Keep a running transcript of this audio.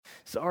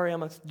Sorry,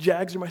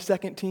 Jags are my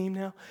second team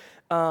now.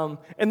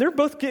 And they're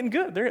both getting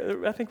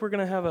good. I think we're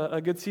going to have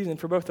a good season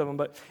for both of them.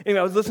 But anyway,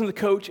 I was listening to the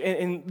coach,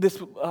 and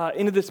this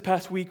end of this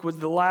past week was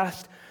the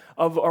last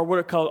of our what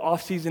are called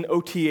off-season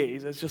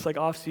OTAs. It's just like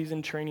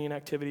off-season training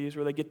activities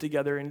where they get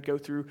together and go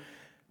through,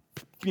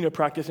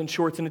 practice in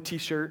shorts and a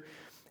t-shirt.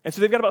 And so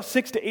they've got about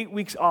 6 to 8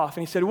 weeks off.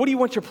 And he said, what do you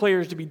want your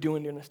players to be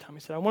doing during this time? He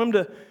said, I want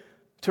them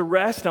to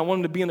rest, and I want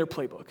them to be in their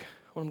playbook.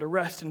 I want them to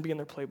rest and be in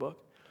their playbook.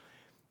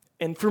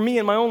 And for me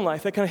in my own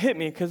life, that kind of hit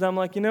me because I'm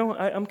like,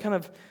 I'm kind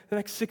of, the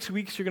next 6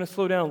 weeks, you're going to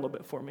slow down a little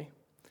bit for me.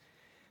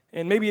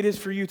 And maybe it is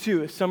for you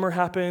too. If summer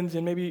happens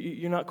and maybe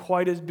you're not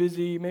quite as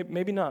busy,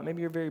 maybe not,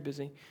 maybe you're very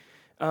busy.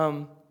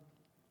 But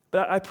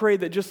I pray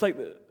that just like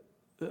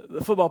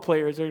the football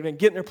players are going to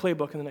get in their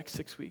playbook in the next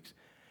 6 weeks,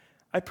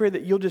 I pray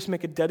that you'll just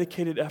make a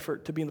dedicated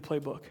effort to be in the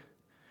playbook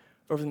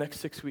over the next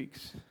 6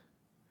 weeks.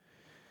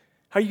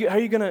 How are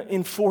you going to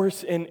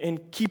enforce and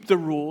keep the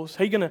rules?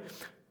 How are you going to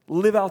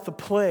live out the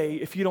play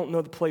if you don't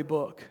know the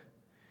playbook?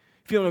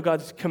 If you don't know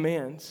God's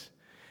commands?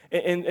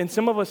 And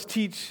some of us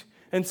teach,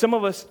 and some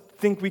of us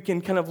think we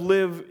can kind of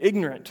live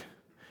ignorant.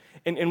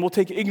 And we'll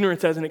take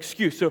ignorance as an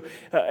excuse. So,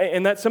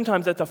 and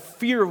sometimes that's a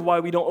fear of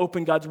why we don't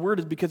open God's word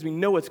is because we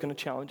know it's going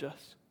to challenge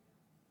us,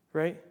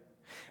 right?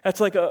 That's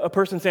like a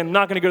person saying, I'm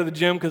not going to go to the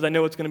gym because I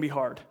know it's going to be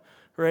hard,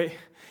 right?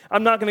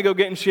 I'm not going to go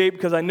get in shape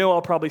because I know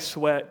I'll probably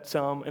sweat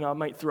some and I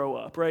might throw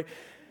up, right?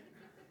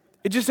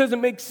 It just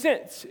doesn't make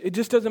sense. It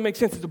just doesn't make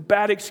sense. It's a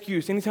bad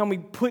excuse. Anytime we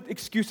put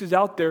excuses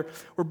out there,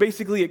 we're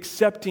basically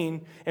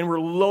accepting and we're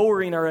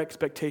lowering our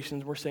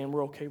expectations. We're saying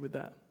we're okay with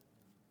that.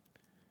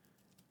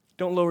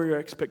 Don't lower your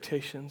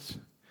expectations.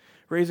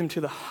 Raise them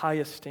to the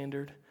highest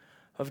standard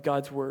of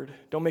God's word.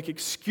 Don't make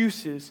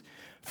excuses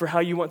for how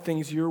you want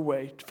things your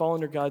way. Fall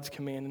under God's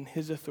command and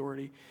his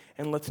authority,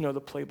 and let's know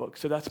the playbook.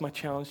 So that's my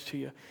challenge to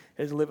you,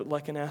 is live it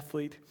like an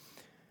athlete.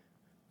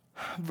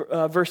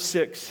 Verse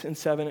 6 and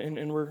 7,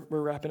 and we're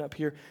wrapping up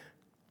here.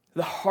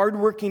 The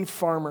hardworking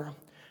farmer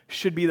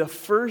should be the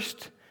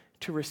first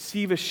to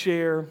receive a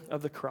share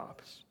of the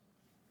crops.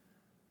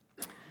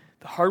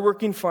 The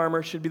hardworking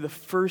farmer should be the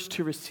first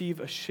to receive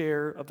a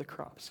share of the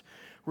crops.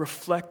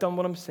 Reflect on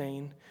what I'm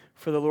saying,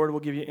 for the Lord will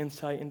give you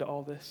insight into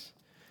all this.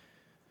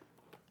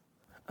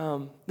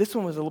 This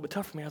one was a little bit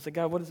tough for me. I was like,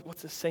 God,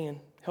 what's this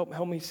saying?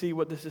 Help me see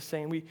what this is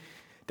saying.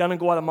 Down in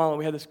Guatemala,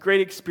 we had this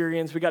great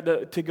experience. We got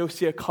to go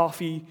see a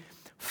coffee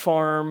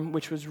farm,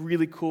 which was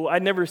really cool.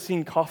 I'd never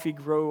seen coffee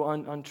grow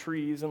on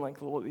trees and I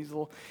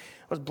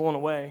was blown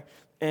away.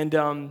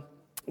 And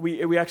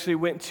we actually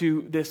went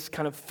to this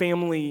kind of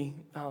family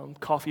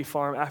coffee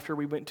farm after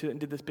we went to and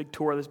did this big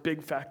tour of this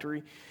big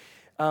factory,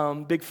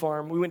 big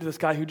farm. We went to this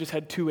guy who just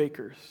had 2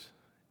 acres.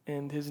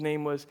 And his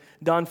name was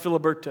Don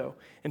Filiberto.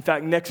 In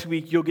fact, next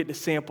week you'll get to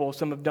sample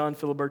some of Don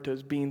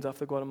Filiberto's beans off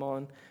the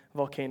Guatemalan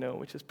volcano,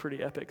 which is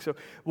pretty epic. So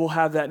we'll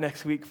have that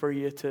next week for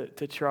you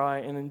to try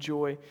and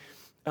enjoy.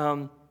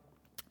 Don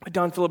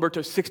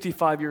Filiberto's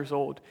 65 years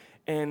old,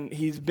 and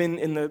he's been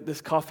in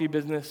this coffee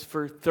business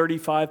for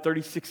 35,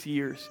 36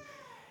 years.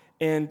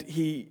 And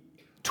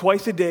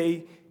twice a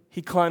day,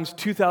 he climbs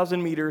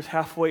 2,000 meters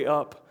halfway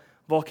up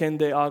Volcán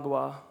de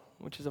Agua,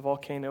 which is a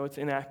volcano. It's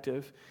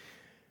inactive.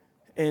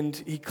 And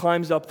he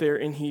climbs up there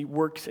and he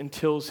works and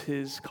tills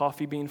his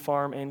coffee bean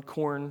farm and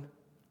corn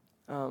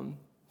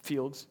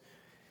fields.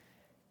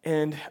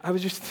 And I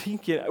was just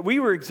thinking, we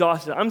were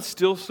exhausted. I'm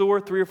still sore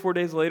 3 or 4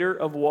 days later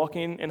of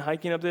walking and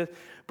hiking up this.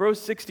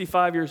 Bro's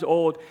 65 years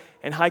old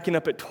and hiking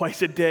up it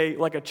twice a day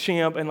like a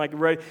champ and like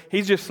ready.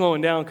 He's just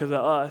slowing down because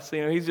of us.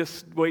 He's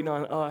just waiting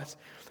on us.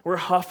 We're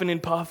huffing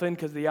and puffing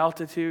because of the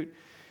altitude.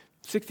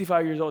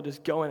 65 years old,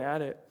 just going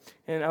at it.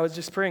 And I was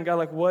just praying, God,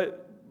 like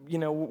what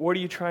are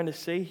you trying to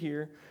say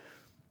here?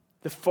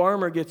 The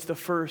farmer gets the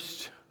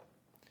first,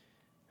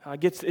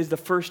 is the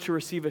first to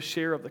receive a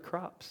share of the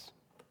crops.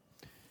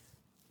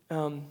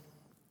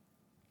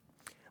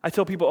 I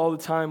tell people all the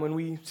time when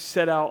we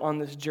set out on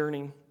this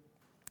journey,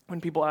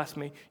 when people ask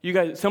me, you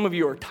guys, some of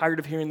you are tired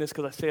of hearing this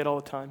because I say it all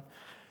the time.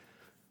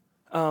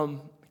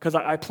 Because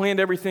I planned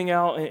everything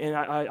out and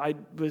I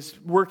was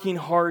working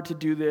hard to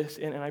do this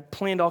and I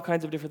planned all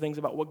kinds of different things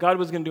about what God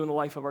was going to do in the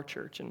life of our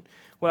church and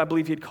what I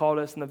believe He'd called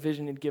us and the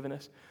vision He'd given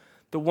us.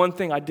 The one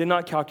thing I did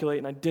not calculate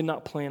and I did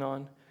not plan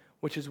on,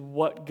 which is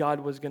what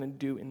God was going to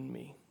do in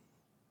me.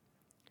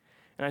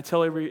 And I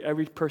tell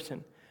every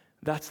person,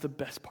 that's the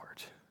best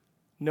part.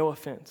 No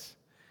offense.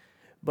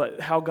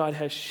 But how God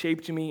has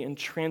shaped me and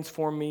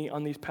transformed me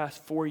on these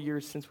past 4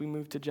 years since we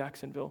moved to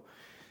Jacksonville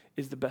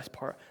is the best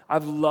part.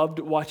 I've loved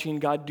watching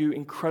God do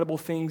incredible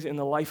things in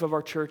the life of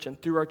our church and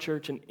through our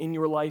church and in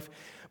your life,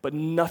 but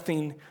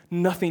nothing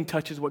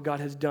touches what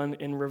God has done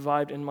and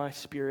revived in my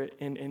spirit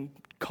and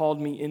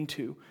called me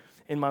into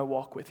in my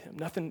walk with Him.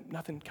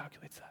 Nothing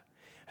calculates that.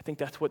 I think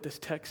that's what this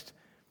text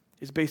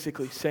is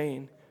basically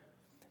saying,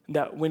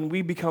 that when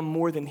we become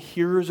more than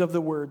hearers of the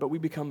word, but we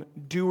become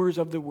doers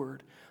of the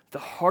word, the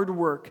hard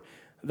work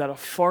that a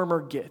farmer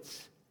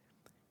gets,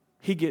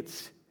 he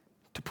gets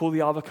to pull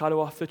the avocado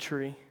off the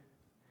tree,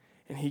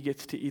 and he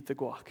gets to eat the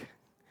guac.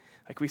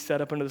 Like we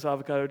sat up under this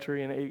avocado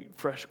tree and ate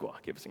fresh guac.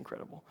 It was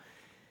incredible.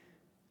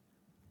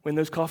 When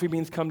those coffee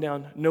beans come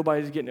down,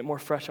 nobody's getting it more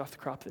fresh off the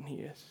crop than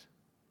he is.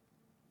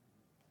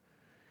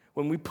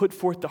 When we put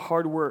forth the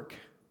hard work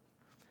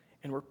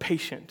and we're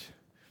patient,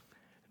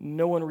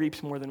 no one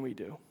reaps more than we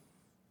do.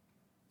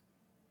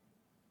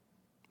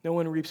 No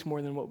one reaps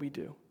more than what we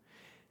do.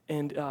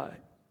 And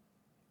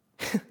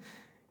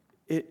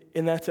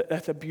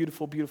that's a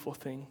beautiful, beautiful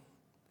thing.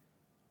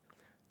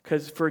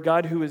 Because for a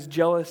God who is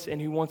jealous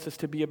and who wants us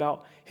to be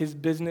about his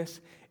business,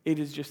 it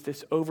is just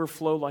this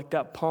overflow like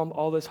that pump,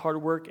 all this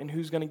hard work, and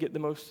who's going to get the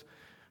most,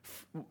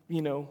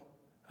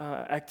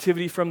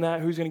 activity from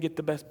that, who's going to get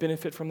the best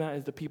benefit from that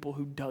is the people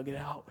who dug it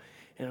out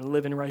and are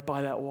living right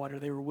by that water.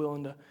 They were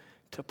willing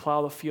to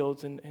plow the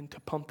fields and to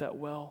pump that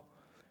well.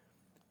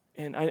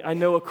 And I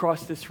know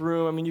across this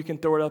room, you can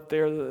throw it up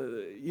there,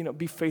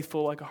 be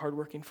faithful like a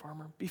hardworking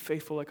farmer. Be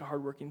faithful like a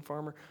hardworking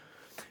farmer.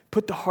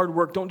 Put the hard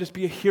work. Don't just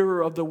be a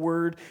hearer of the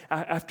word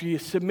after you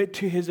submit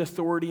to his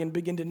authority and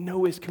begin to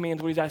know his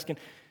commands, what he's asking.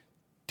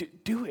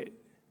 Do it.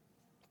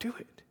 Do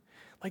it.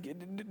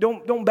 Like,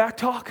 don't back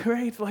talk,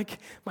 right? Like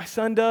my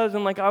son does,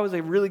 and like I was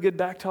a really good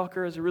back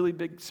talker, as a really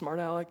big smart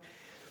aleck.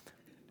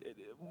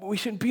 We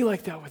shouldn't be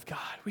like that with God.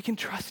 We can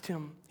trust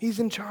him. He's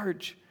in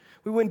charge.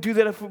 We wouldn't do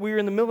that if we were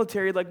in the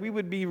military. Like we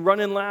would be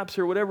running laps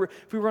or whatever.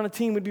 If we were on a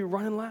team, we'd be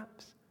running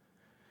laps.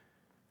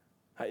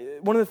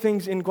 One of the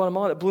things in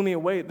Guatemala that blew me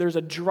away, there's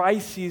a dry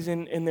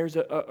season and there's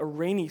a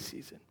rainy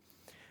season.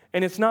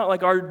 And it's not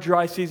like our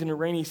dry season or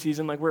rainy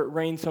season, like where it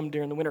rains some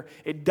during the winter.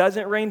 It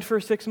doesn't rain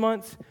for 6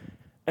 months,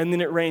 and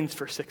then it rains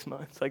for 6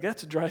 months. Like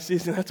that's a dry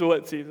season, that's a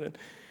wet season.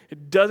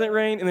 It doesn't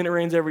rain, and then it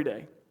rains every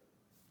day.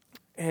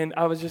 And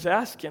I was just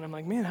asking, I'm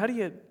like, man, how do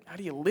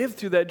you live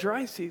through that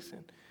dry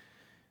season?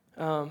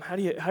 How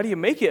do you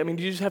make it?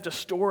 Do you just have to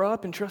store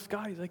up and trust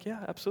God? He's like,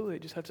 yeah, absolutely. You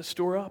just have to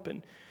store up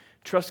and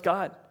trust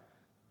God.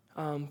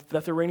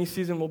 That the rainy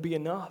season will be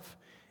enough.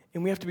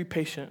 And we have to be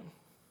patient.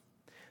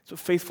 So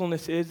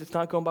faithfulness is, it's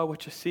not going by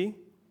what you see.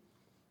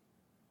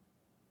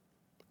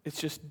 It's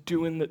just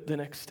doing the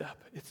next step.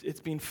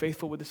 It's being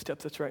faithful with the step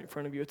that's right in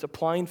front of you. It's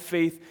applying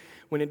faith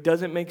when it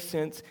doesn't make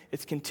sense.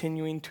 It's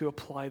continuing to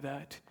apply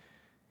that.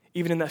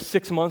 Even in that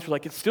 6 months, we're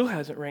like, it still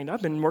hasn't rained.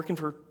 I've been working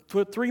for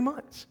 3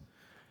 months.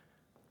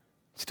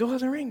 Still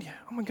hasn't rained yet.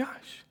 Oh my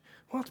gosh.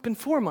 Well, it's been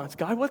 4 months.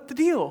 God, what's the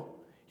deal?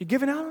 You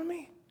giving out on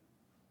me?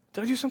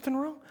 Did I do something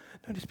wrong?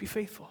 No, just be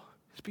faithful.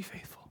 Just be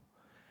faithful.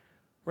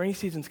 Rainy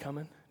season's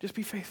coming. Just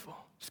be faithful.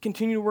 Just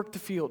continue to work the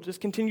field. Just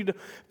continue to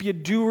be a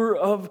doer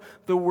of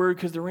the word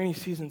because the rainy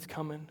season's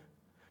coming.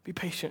 Be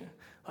patient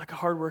like a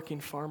hardworking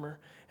farmer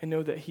and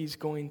know that he's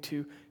going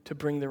to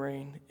bring the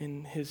rain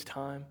in his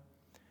time.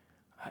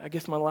 I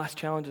guess my last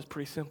challenge is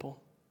pretty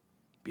simple.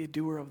 Be a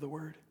doer of the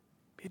word.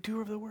 Be a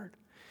doer of the word.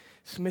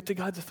 Submit to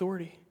God's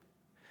authority.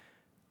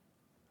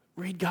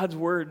 Read God's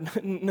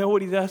word. Know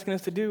what he's asking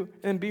us to do.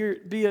 And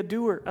be a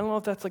doer. I don't know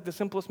if that's like the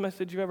simplest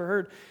message you've ever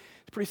heard.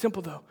 It's pretty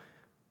simple though.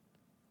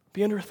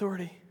 Be under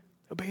authority.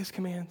 Obey his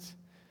commands.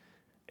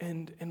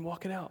 And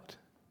walk it out.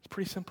 It's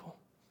pretty simple.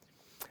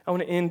 I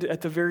want to end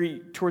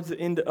towards the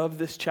end of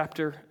this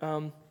chapter.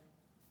 And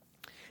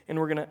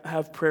we're going to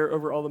have prayer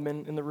over all the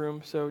men in the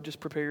room. So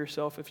just prepare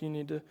yourself. If you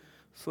need to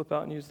slip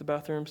out and use the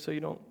bathroom so you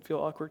don't feel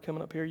awkward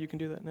coming up here, you can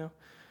do that now.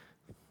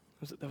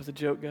 That was a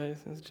joke, guys.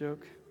 That was a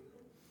joke.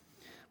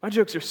 My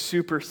jokes are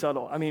super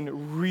subtle.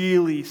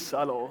 Really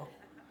subtle.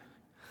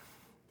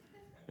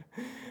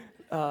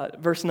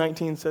 Verse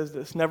 19 says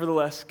this,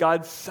 nevertheless,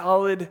 God's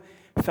solid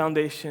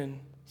foundation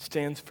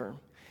stands firm,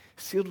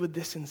 sealed with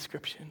this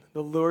inscription,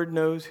 the Lord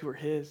knows who are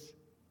his,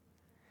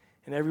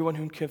 and everyone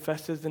who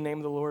confesses the name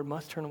of the Lord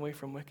must turn away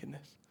from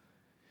wickedness.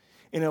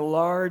 In a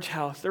large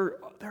house, there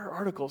are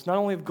articles, not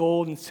only of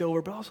gold and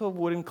silver, but also of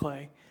wood and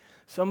clay,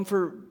 some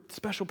for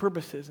special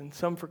purposes and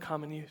some for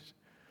common use.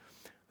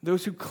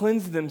 Those who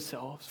cleanse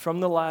themselves from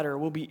the latter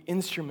will be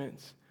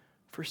instruments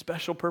for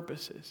special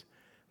purposes,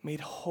 made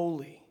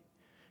holy,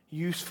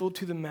 useful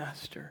to the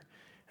master,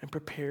 and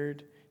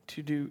prepared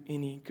to do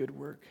any good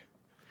work.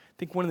 I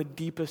think one of the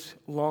deepest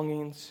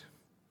longings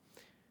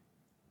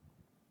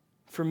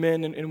for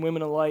men and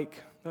women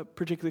alike, but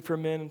particularly for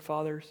men and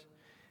fathers,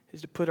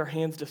 is to put our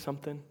hands to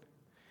something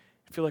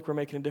and feel like we're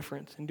making a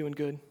difference and doing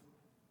good.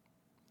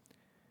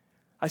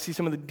 I see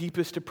some of the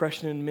deepest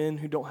depression in men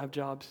who don't have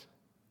jobs.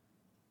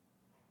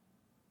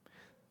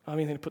 I don't have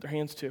anything to put their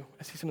hands to.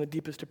 I see some of the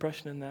deepest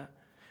depression in that.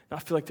 And I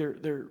feel like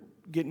they're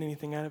getting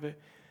anything out of it.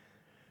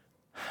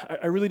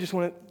 I really just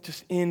want to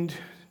end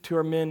to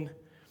our men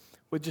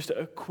with just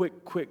a quick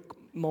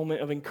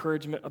moment of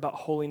encouragement about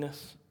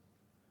holiness.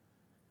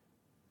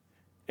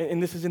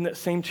 And this is in that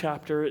same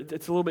chapter.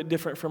 It's a little bit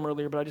different from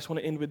earlier, but I just want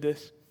to end with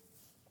this.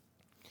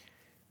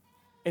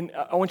 And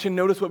I want you to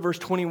notice what verse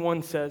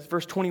 21 says.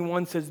 Verse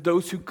 21 says,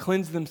 those who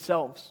cleanse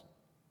themselves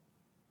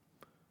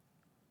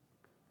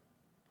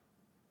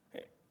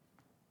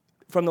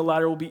from the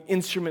latter will be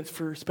instruments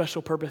for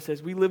special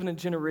purposes. We live in a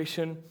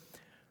generation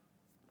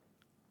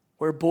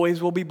where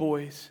boys will be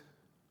boys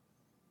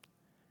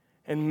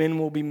and men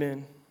will be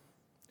men.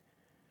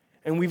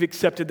 And we've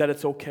accepted that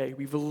it's okay.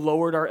 We've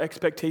lowered our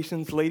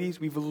expectations, ladies.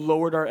 We've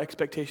lowered our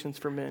expectations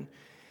for men.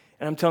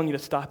 And I'm telling you to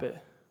stop it.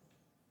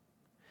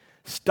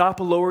 Stop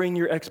lowering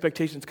your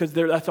expectations, because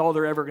that's all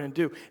they're ever going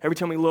to do. Every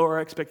time we lower our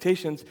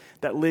expectations,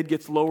 that lid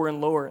gets lower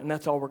and lower, and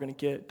that's all we're going to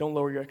get. Don't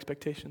lower your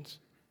expectations.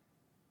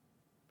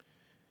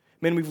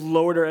 Men, we've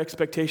lowered our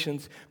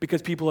expectations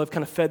because people have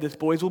kind of fed this.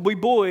 Boys will be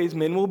boys,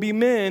 men will be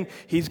men.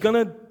 He's going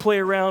to play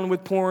around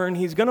with porn.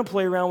 He's going to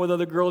play around with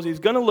other girls. He's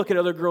going to look at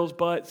other girls'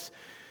 butts.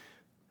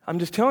 I'm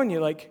just telling you,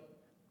 like,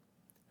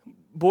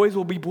 boys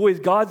will be boys.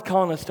 God's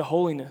calling us to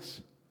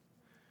holiness.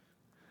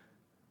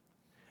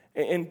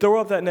 And throw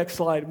up that next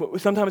slide.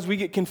 Sometimes we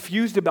get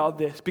confused about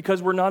this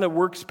because we're not a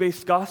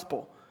works-based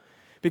gospel.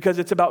 Because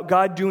it's about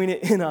God doing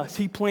it in us.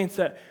 He plants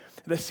that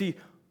seed.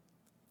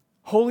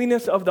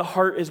 Holiness of the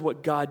heart is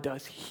what God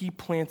does. He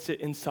plants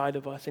it inside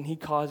of us, and He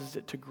causes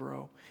it to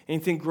grow.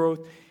 Anything growth,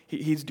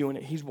 He's doing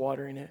it. He's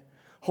watering it.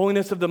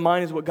 Holiness of the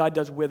mind is what God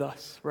does with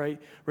us, right?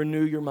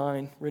 Renew your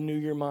mind. Renew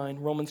your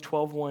mind. Romans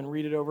 12:1.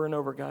 Read it over and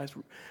over, guys.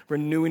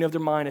 Renewing of the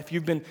mind. If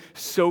you've been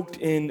soaked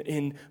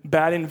in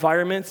bad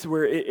environments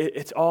where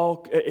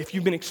if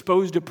you've been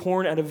exposed to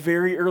porn at a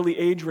very early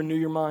age, renew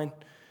your mind.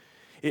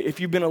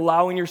 If you've been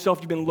allowing yourself,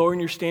 you've been lowering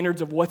your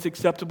standards of what's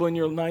acceptable in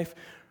your life,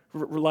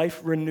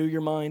 renew your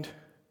mind.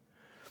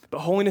 But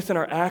holiness in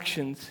our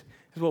actions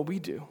is what we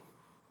do.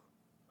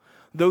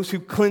 Those who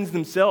cleanse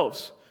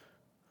themselves.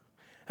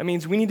 That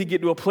means we need to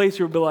get to a place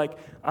where we'll be like,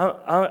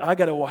 I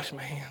got to wash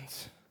my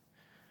hands,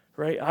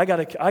 right? I got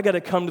to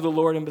come to the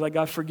Lord and be like,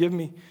 God, forgive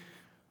me.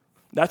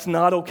 That's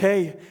not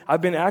okay. I've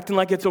been acting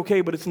like it's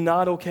okay, but it's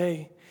not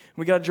okay.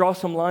 We got to draw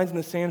some lines in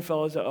the sand,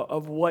 fellas,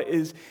 of what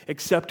is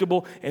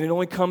acceptable, and it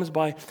only comes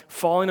by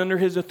falling under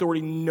His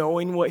authority,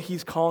 knowing what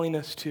He's calling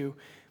us to,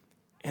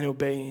 and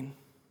obeying.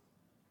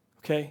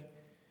 Okay?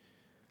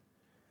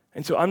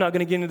 And so I'm not going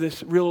to get into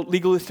this real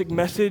legalistic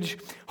message.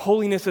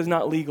 Holiness is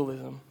not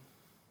legalism.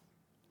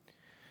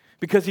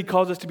 Because He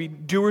calls us to be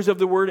doers of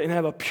the word and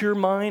have a pure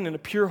mind and a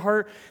pure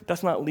heart,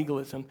 that's not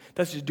legalism.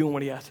 That's just doing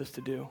what He asks us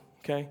to do,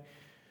 okay?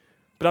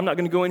 But I'm not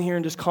going to go in here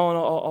and just calling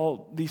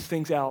all these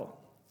things out.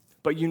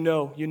 But you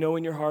know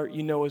in your heart,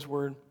 you know His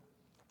word.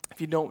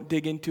 If you don't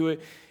dig into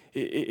it,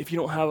 if you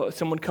don't have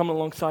someone coming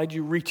alongside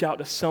you, reach out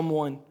to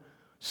someone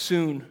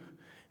soon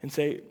and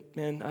say,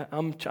 man,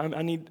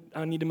 I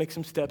need to make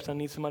some steps. I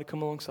need somebody to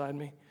come alongside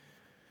me.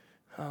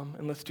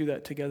 And let's do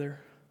that together.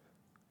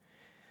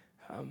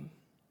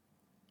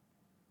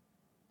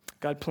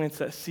 God plants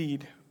that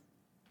seed.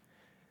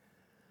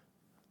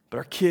 But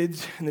our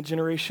kids and the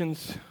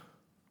generations,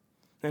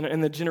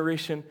 and the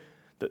generation,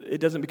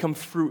 it doesn't become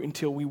fruit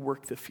until we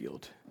work the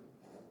field,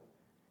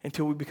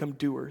 until we become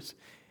doers,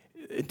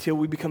 until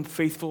we become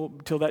faithful,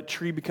 until that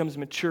tree becomes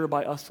mature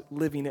by us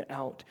living it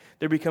out.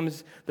 There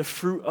becomes the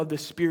fruit of the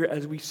Spirit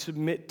as we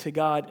submit to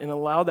God and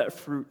allow that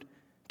fruit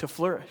to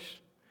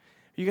flourish.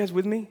 Are you guys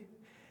with me?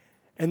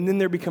 And then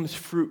there becomes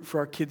fruit for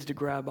our kids to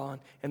grab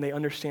on, and they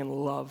understand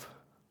love.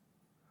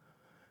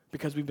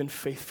 Because we've been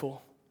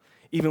faithful,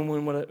 even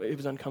when it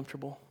was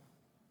uncomfortable.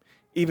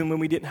 Even when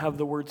we didn't have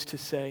the words to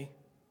say,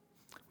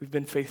 we've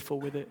been faithful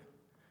with it.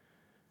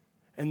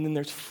 And then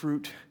there's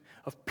fruit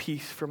of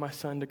peace for my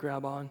son to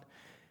grab on.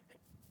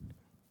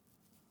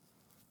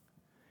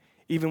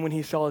 Even when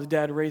he saw his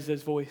dad raise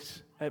his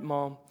voice at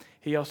mom,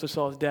 he also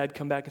saw his dad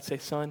come back and say,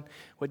 son,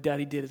 what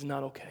daddy did is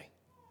not okay.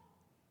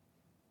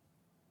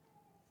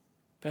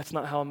 That's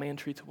not how a man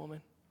treats a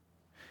woman.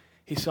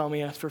 He saw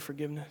me ask for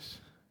forgiveness.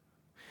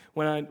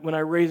 When I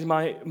raise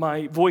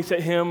my voice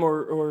at him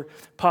or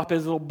pop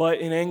his little butt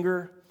in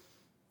anger,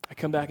 I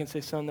come back and say,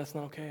 son, that's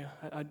not okay.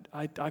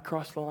 I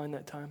crossed the line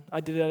that time.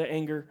 I did it out of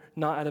anger,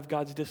 not out of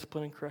God's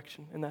discipline and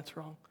correction, and that's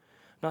wrong.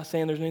 I'm not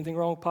saying there's anything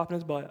wrong with popping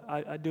his butt.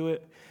 I do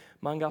it.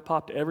 Mine got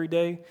popped every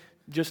day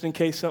just in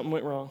case something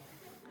went wrong.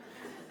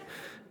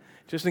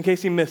 Just in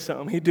case he missed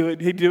something. He'd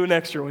do an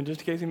extra one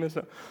just in case he missed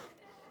something.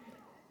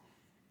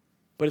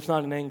 But it's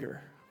not in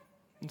anger.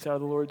 It's out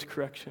of the Lord's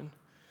correction.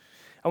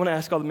 I want to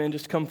ask all the men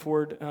just to come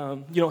forward.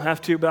 You don't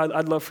have to, but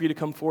I'd love for you to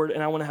come forward,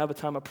 and I want to have a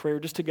time of prayer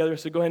just together.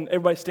 So go ahead and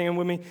everybody stand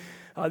with me.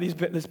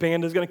 This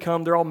band is going to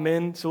come. They're all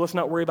men, so let's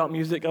not worry about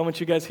music. I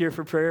want you guys here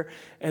for prayer,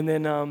 and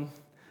then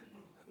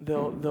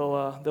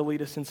they'll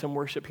lead us in some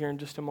worship here in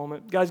just a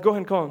moment. Guys, go ahead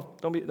and come on.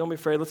 Don't be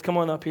afraid. Let's come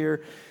on up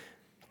here.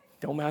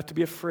 Don't have to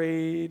be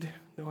afraid.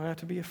 Don't have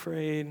to be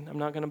afraid. I'm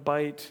not going to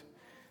bite.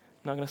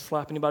 I'm not going to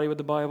slap anybody with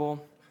the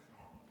Bible.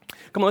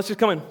 Come on, let's just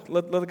come in.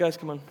 Let the guys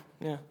come on.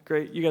 Yeah,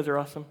 great. You guys are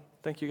awesome.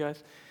 Thank you,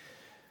 guys.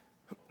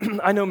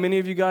 I know many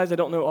of you guys. I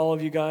don't know all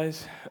of you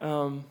guys.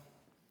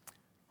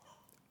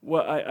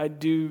 What I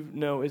do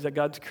know is that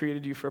God's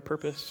created you for a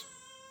purpose.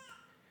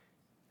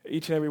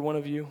 Each and every one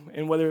of you.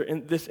 And whether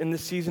in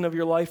this season of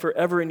your life or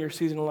ever in your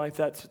season of life,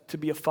 that's to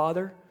be a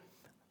father.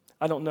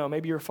 I don't know.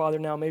 Maybe you're a father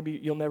now. Maybe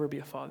you'll never be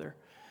a father.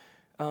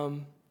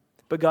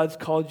 But God's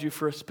called you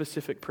for a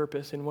specific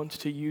purpose and wants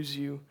to use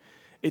you.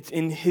 It's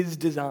in His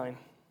design.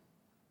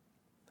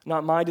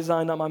 Not my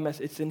design, not my mess.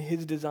 It's in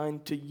His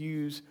design to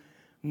use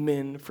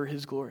men for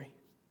His glory.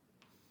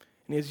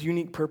 He has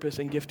unique purpose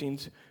and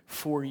giftings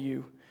for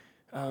you.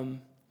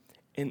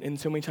 And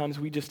so many times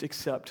we just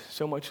accept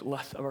so much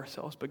less of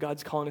ourselves. But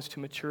God's calling us to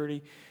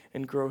maturity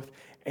and growth.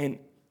 And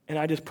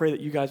I just pray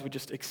that you guys would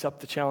just accept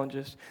the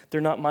challenges. They're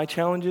not my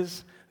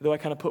challenges, though I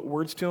kind of put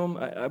words to them.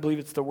 I believe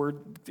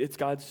it's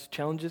God's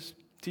challenges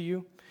to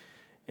you,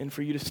 and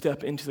for you to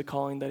step into the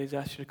calling that He's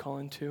asked you to call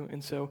into.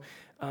 And so,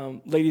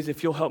 ladies,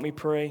 if you'll help me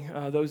pray,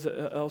 those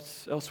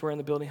elsewhere in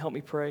the building, help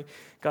me pray.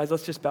 Guys,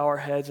 let's just bow our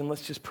heads and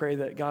let's just pray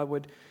that God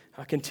would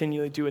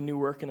continually do a new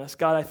work in us.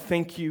 God, I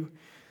thank you.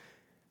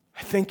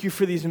 I thank you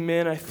for these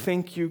men. I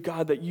thank you,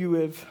 God, that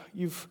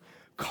you've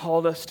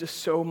called us to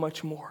so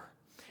much more.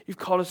 You've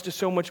called us to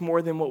so much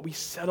more than what we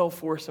settle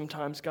for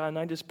sometimes, God. And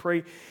I just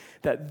pray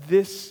that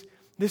this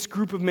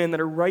group of men that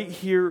are right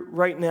here,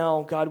 right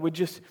now, God, would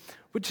just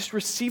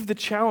receive the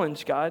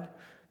challenge, God,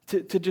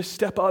 to just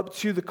step up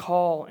to the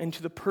call and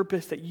to the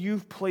purpose that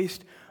you've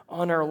placed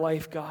on our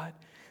life, God.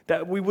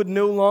 That we would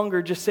no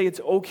longer just say it's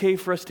okay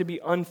for us to be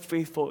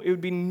unfaithful. It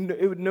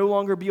would no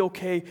longer be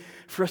okay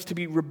for us to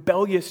be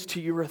rebellious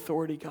to your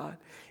authority, God.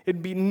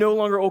 It'd be no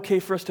longer okay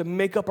for us to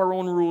make up our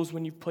own rules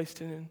when you've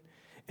placed it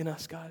in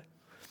us, God.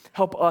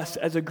 Help us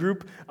as a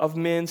group of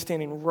men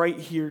standing right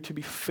here to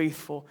be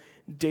faithful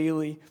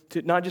daily,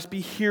 to not just be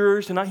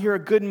hearers, to not hear a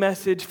good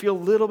message, feel a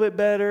little bit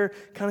better,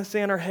 kind of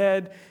say in our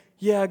head,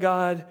 yeah,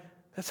 God,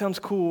 that sounds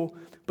cool,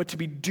 but to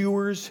be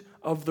doers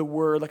of the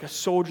word, like a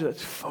soldier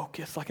that's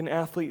focused, like an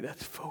athlete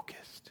that's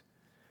focused,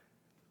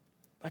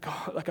 like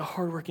a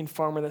hardworking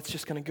farmer that's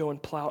just going to go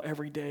and plow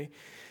every day.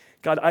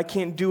 God, I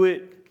can't do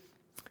it,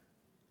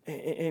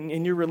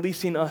 and you're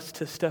releasing us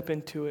to step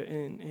into it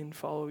and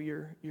follow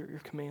your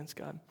commands,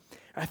 God.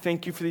 I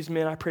thank you for these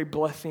men. I pray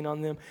blessing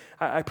on them.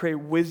 I pray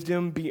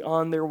wisdom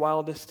beyond their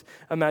wildest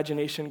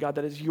imagination, God.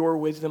 That is your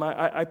wisdom.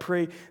 I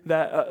pray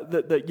that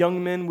the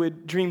young men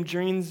would dream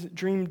dreams,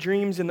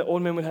 and the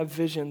old men would have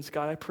visions,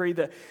 God. I pray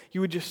that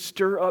you would just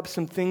stir up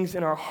some things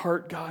in our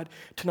heart, God,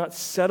 to not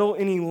settle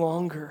any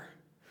longer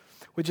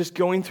with just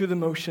going through the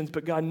motions,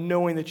 but God,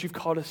 knowing that you've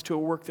called us to a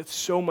work that's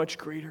so much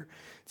greater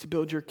to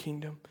build your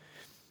kingdom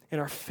in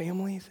our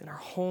families, in our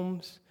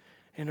homes,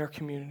 in our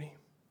community.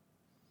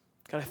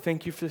 God, I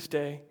thank you for this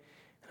day,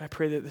 and I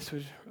pray that this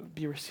would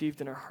be received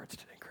in our hearts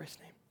today. In Christ's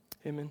name,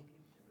 amen.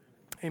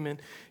 Amen.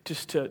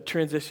 Just to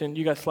transition,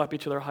 you guys slap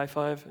each other a high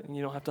five, and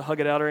you don't have to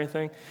hug it out or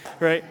anything,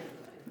 right?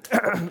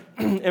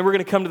 And we're going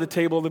to come to the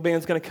table. The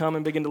band's going to come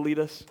and begin to lead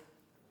us.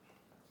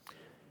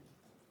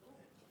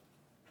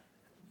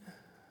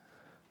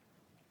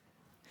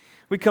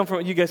 We come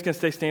from, you guys can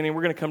stay standing.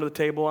 We're going to come to the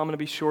table. I'm going to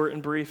be short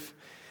and brief.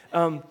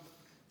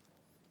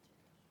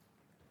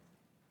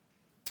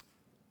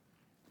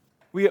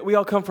 We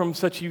all come from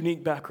such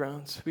unique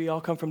backgrounds. We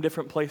all come from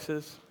different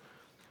places.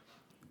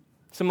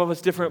 Some of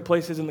us different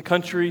places in the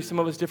country. Some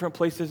of us different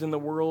places in the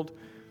world.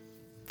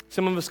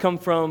 Some of us come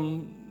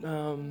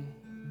from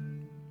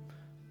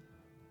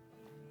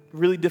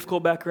really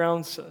difficult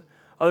backgrounds.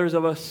 Others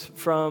of us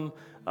from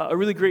a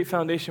really great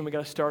foundation we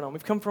got to start on.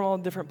 We've come from all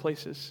different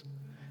places,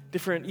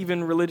 different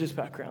even religious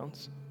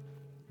backgrounds.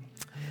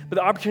 But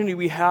the opportunity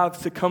we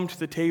have to come to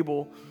the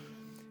table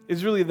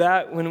is really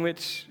that in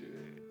which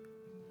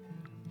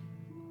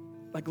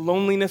like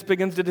loneliness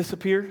begins to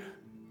disappear.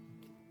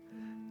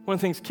 One of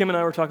the things Kim and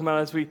I were talking about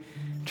as we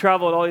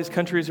traveled all these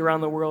countries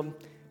around the world,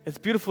 it's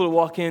beautiful to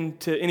walk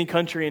into any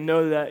country and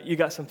know that you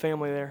got some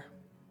family there.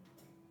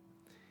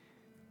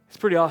 It's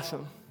pretty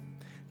awesome.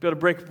 Be able to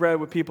break bread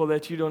with people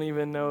that you don't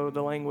even know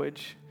the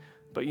language,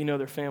 but you know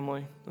their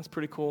family. That's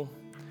pretty cool.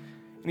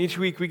 And each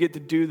week we get to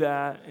do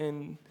that.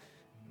 And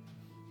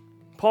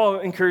Paul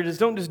encourages,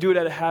 don't just do it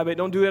out of habit,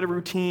 don't do it out of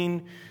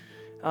routine,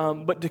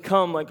 but to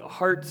come like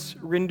hearts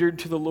rendered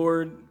to the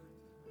Lord,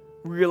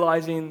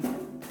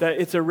 realizing that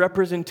it's a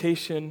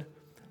representation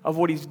of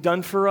what He's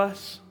done for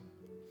us.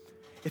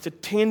 It's a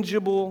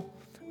tangible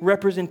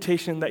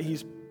representation that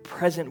He's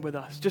present with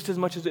us. Just as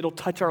much as it'll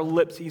touch our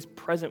lips, He's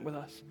present with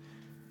us.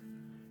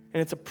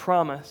 And it's a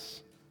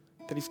promise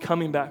that He's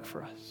coming back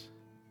for us.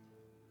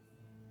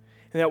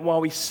 And that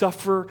while we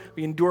suffer,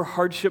 we endure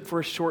hardship for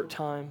a short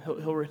time,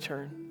 He'll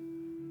return.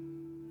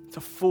 It's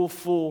a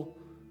full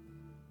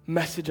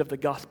message of the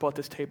gospel at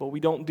this table. We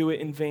don't do it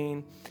in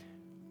vain.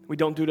 We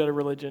don't do it out of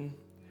religion.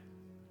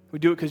 We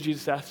do it because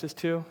Jesus asked us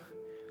to.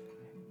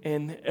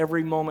 And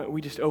every moment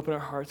we just open our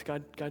hearts,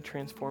 God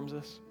transforms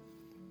us.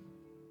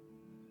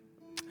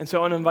 And so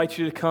I want to invite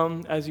you to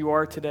come as you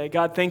are today.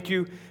 God, thank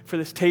you for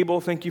this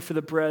table. Thank you for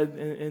the bread,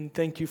 and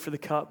thank you for the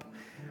cup.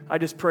 I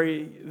just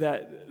pray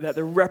that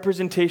the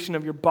representation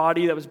of your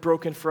body that was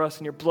broken for us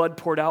and your blood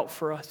poured out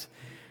for us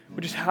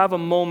would just have a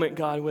moment,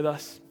 God, with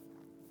us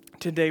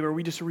today where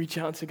we just reach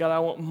out and say, God, I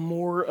want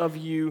more of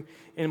you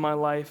in my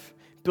life.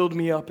 Build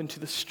me up into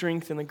the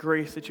strength and the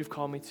grace that you've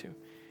called me to. In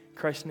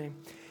Christ's name,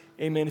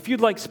 amen. If you'd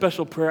like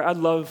special prayer, I'd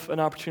love an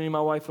opportunity.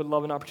 My wife would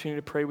love an opportunity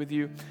to pray with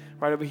you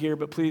right over here.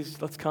 But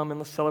please, let's come and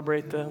let's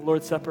celebrate the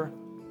Lord's Supper.